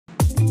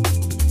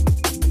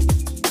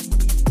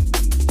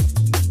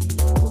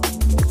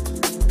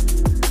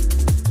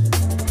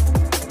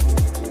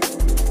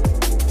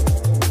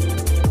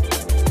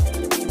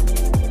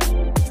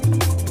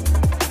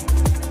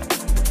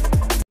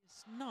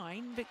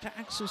Victor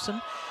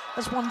Axelsen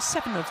has won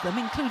 7 of them,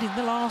 including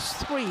the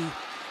last 3.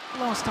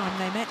 Last time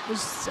they met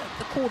was at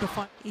the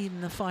quarterfinal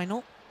in the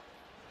final.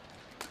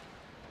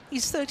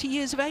 He's 30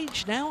 years of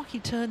age now. He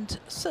turned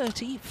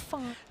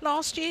 35.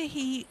 Last year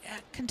he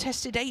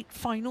contested 8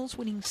 finals,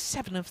 winning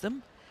 7 of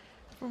them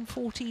from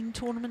 14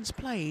 tournaments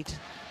played.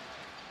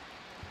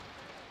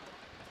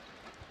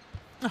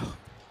 Oh,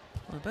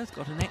 well, they both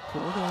got a neck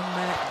cord on,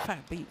 in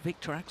fact, beat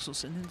Victor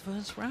Axelsen in the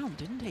first round,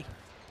 didn't he?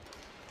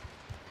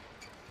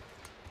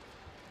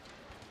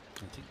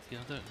 I think the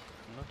other,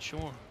 I'm not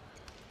sure,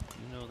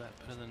 you know that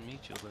better than me,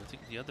 Joe, but I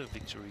think the other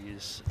victory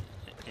is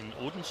in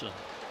Odense.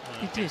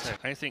 It did.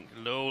 I think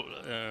Lowe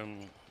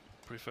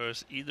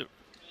prefers either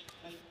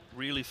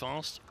really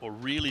fast or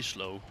really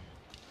slow.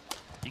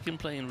 He can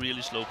play in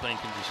really slow playing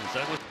conditions.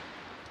 That would.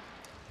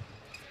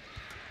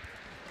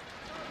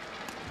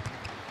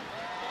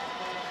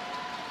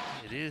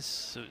 It is,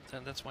 so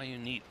that's why you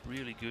need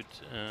really good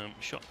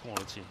shot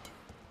quality.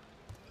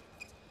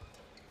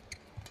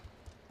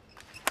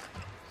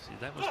 See,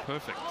 that was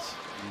perfect.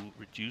 You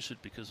reduce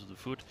it because of the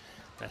foot.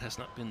 That has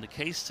not been the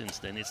case since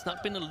then. It's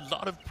not been a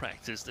lot of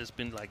practice. There's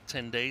been like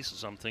 10 days or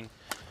something,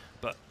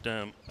 but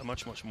a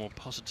much more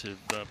positive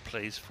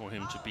place for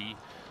him to be.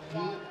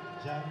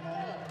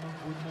 Jangan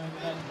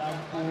menggunakan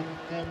lampu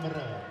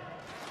kamera.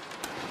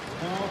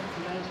 No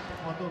flash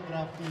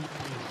photography,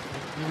 please.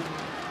 Thank you.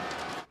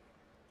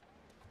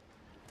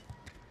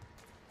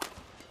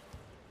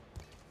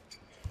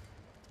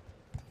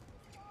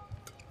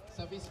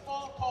 Service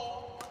 4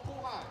 call 2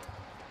 high.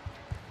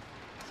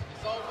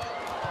 Service over.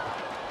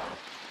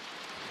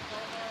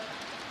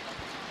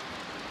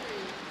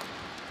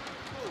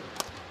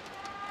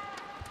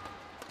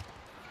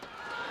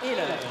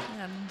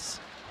 And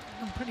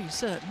I'm pretty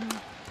certain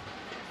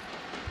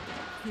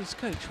his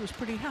coach was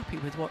pretty happy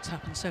with what's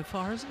happened so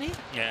far, isn't he?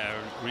 Yeah,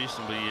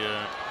 reasonably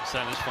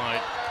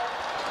satisfied.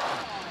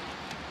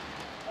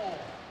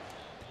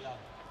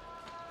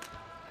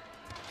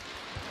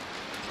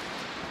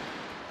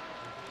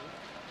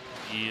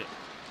 He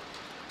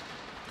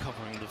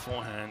covering the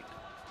forehand.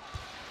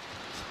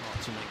 It's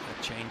hard to make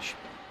that change.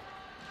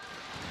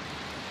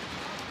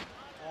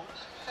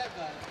 7,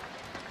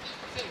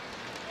 6,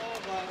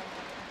 over.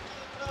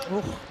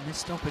 Oh,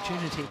 missed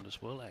opportunity.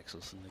 As well,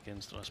 Axelsen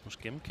against Rasmus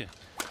Gemke.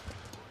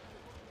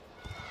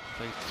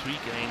 Played 3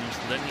 games,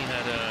 then he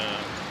had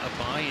a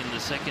bye in the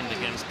second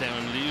against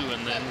Darren Liu,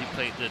 and then he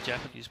played the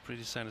Japanese. He's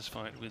pretty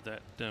satisfied with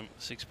that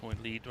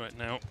 6-point lead right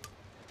now.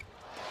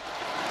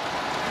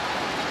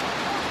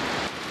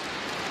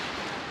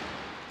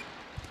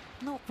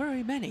 Not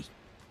very many.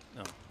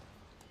 No.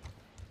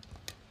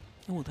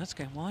 Oh, that's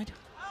going wide.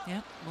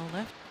 Yeah, well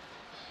left.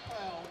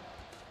 12,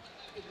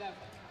 11.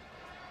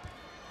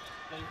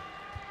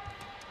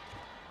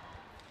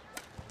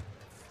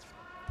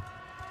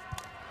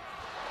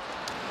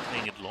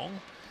 Playing it long,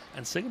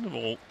 and second of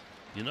all,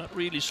 you're not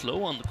really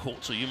slow on the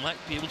court, so you might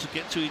be able to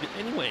get to it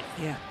anyway.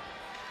 Yeah.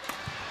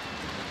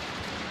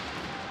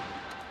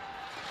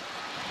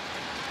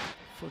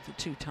 For the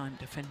 2-time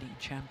defending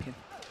champion.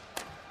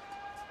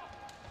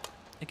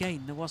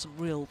 Again, there wasn't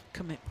real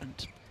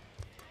commitment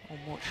on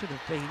what should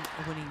have been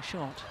a winning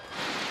shot.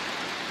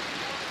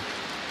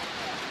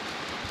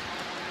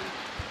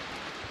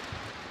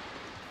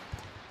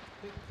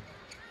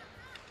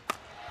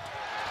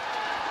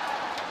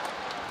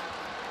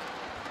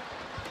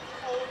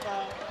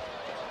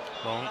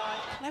 Long.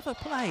 Clever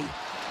play.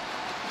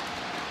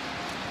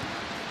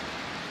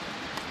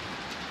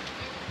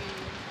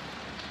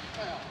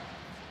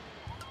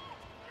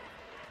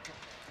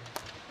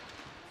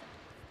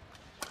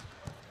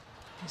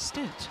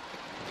 Instead,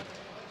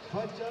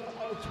 21-13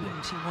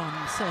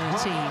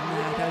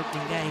 that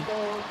opening game.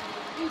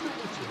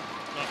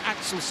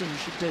 Axelsen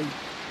should do.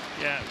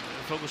 Yeah,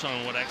 focus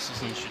on what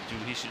Axelsen should do.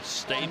 He should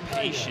stay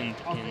patient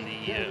in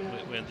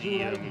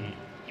the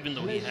even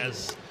though he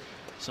has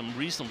some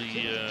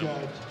reasonably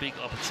big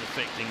opposites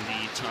affecting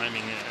the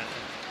timing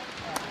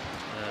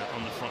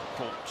on the front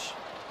court.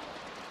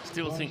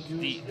 Still think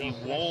the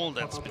wall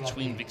that's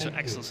between Victor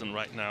Axelsen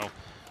right now,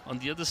 on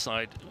the other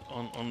side,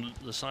 on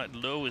the side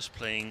Lowe is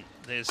playing,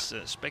 there's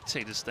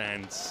spectator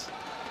stands.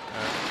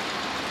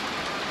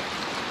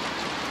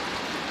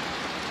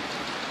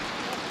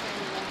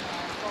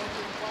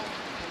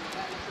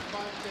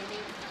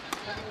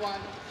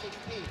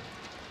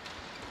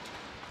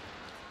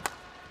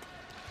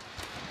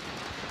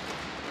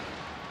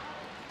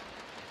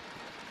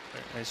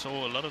 I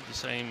saw a lot of the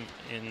same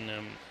in.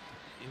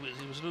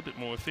 He was a little bit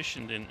more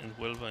efficient in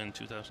Huelva in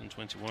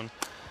 2021.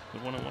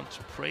 But what I want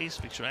to praise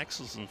Victor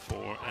Axelsen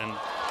for, and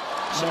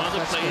some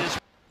other players.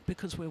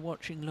 Because we're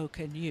watching Loh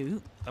Ken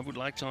Yu. I would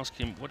like to ask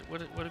him, what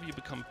have you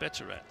become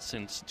better at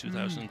since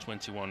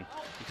 2021?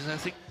 Because I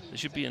think there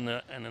should be an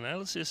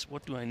analysis.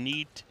 What do I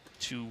need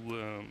to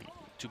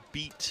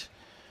beat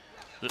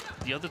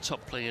the other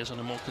top players on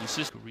a more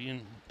consistent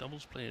Korean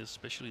doubles players,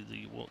 especially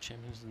the world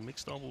champions in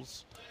mixed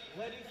doubles?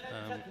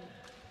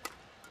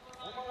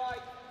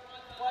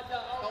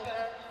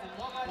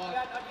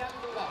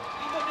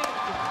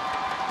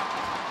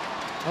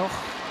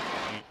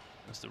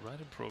 That's the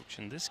right approach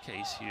in this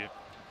case here.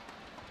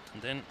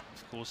 And then,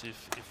 of course,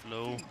 if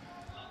Low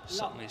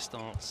suddenly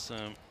starts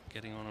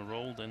getting on a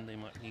roll, then they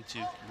might need to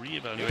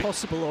reevaluate.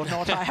 Possible or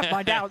not, I have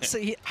my doubts.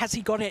 Has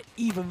he got it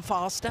even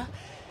faster?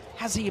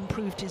 Has he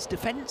improved his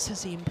defence?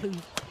 Has he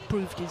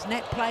improved his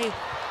net play?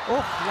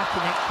 Oh, lucky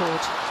net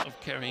cord. Of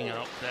carrying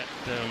out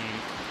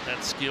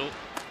that skill,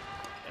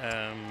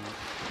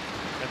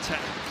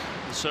 attack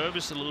the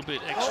service a little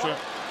bit extra,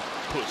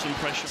 put some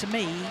pressure. To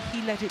me,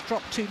 he let it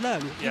drop too low.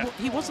 Yeah.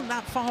 He wasn't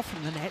that far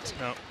from the net.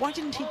 No. Why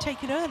didn't he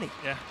take it early?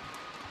 Yeah,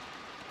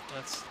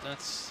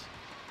 that's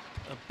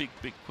a big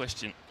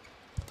question.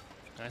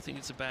 I think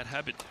it's a bad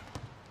habit.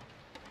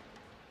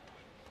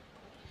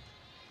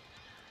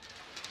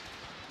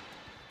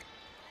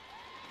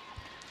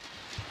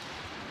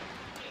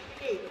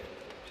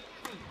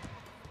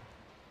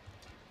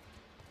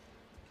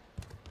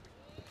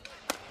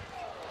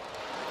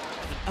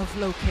 Of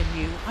Low Ken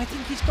Yu, I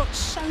think he's got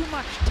so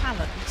much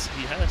talent.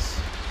 He has.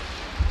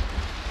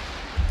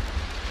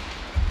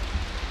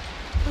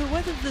 But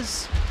whether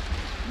there's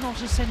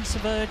not a sense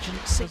of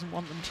urgency, doesn't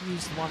want them to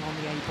use the one on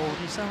the A board,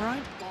 is that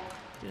right?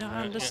 Did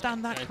I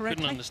understand that correctly? I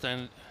couldn't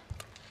understand it.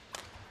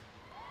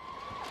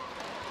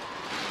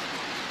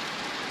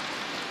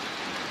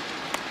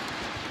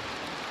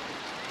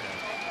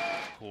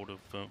 Court of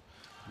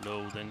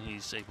Low, then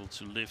he's able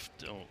to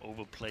lift or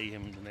overplay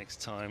him the next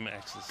time.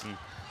 Axelsen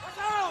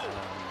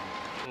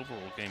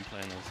overall game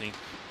plan, I think.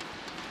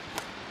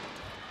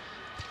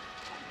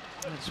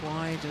 That's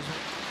wide, isn't it?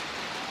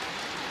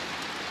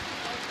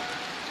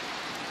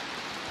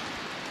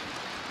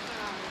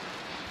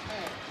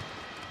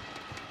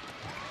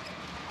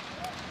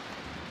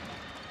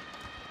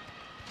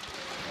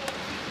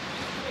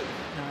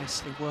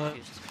 Nicely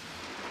worked.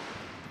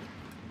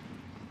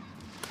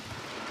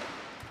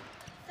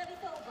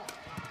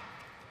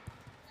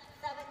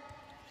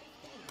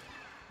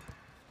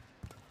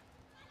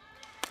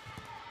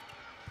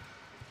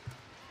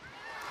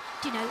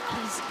 You know,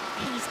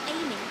 he's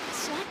aiming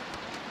slightly.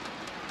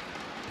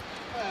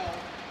 12,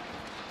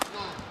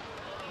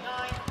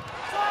 9,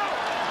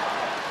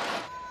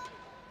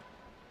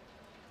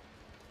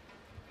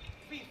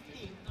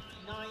 15,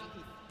 90.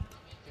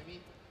 Jimmy.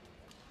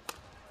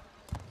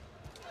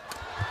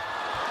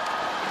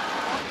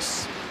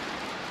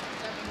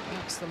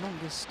 That's the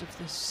longest of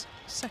this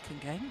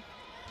second game.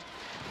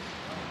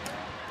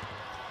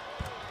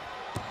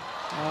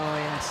 Oh,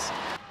 yes.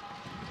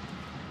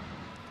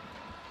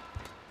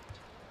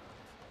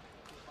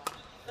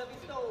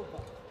 Service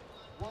over.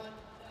 1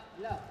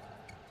 love.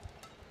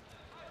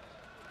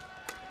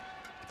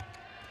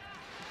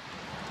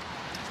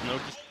 No.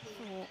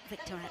 For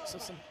Victor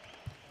Axelsen.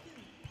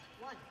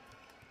 1.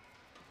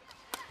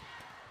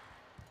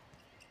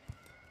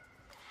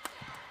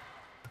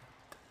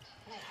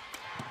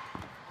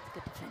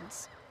 Good defence.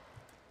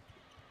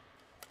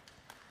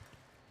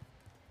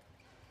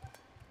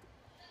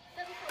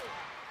 Service over.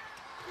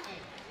 Okay.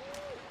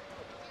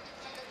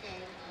 Second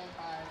game won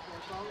by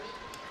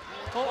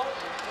 4 goals.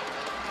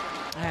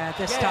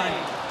 This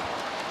time,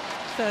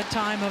 third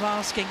time of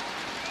asking,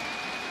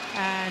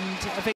 and a